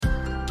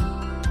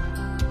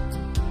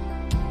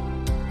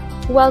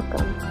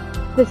Welcome.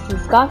 This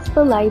is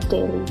Gospel Light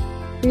Daily,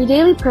 your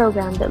daily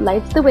program that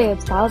lights the way of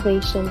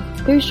salvation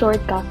through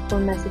short gospel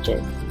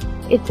messages.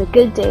 It's a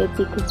good day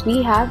because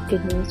we have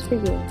good news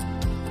for you.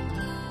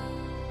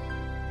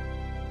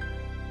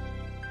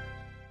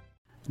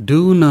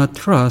 Do not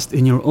trust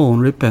in your own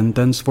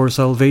repentance for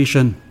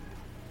salvation.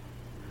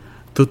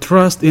 To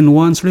trust in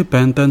one's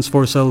repentance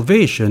for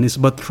salvation is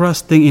but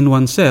trusting in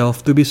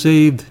oneself to be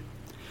saved.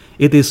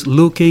 It is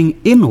looking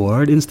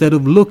inward instead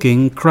of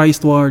looking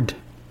Christward.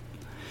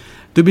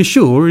 To be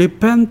sure,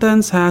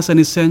 repentance has an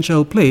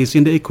essential place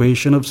in the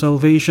equation of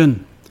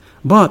salvation,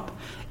 but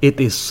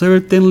it is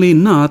certainly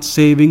not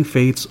saving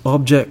faith's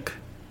object.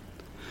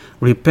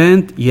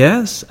 Repent,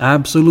 yes,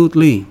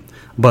 absolutely,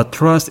 but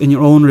trust in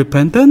your own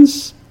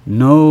repentance?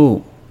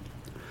 No.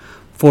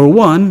 For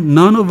one,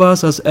 none of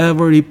us has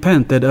ever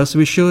repented as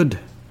we should.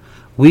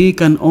 We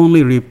can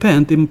only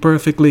repent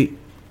imperfectly.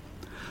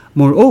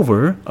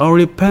 Moreover, our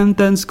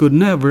repentance could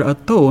never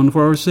atone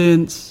for our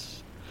sins,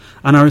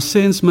 and our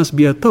sins must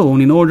be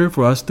atoned in order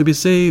for us to be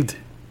saved.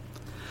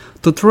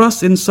 To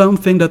trust in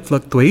something that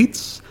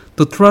fluctuates,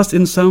 to trust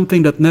in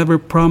something that never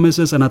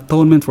promises an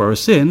atonement for our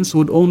sins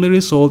would only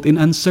result in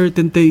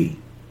uncertainty.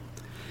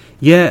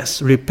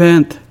 Yes,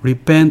 repent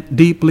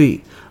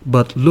deeply,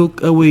 but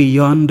look away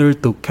yonder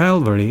to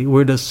Calvary,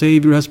 where the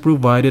Savior has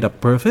provided a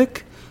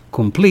perfect,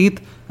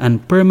 complete,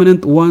 and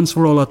permanent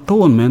once-for-all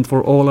atonement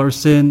for all our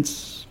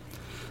sins.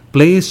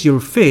 Place your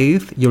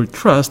faith, your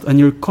trust, and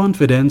your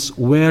confidence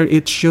where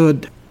it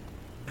should,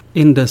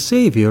 in the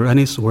Savior and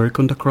His work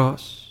on the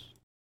cross.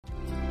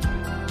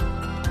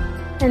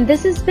 And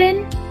this has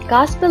been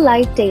Gospel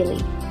Light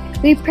Daily.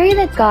 We pray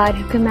that God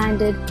who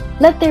commanded,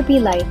 "Let there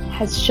be light,"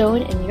 has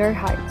shone in your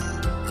hearts.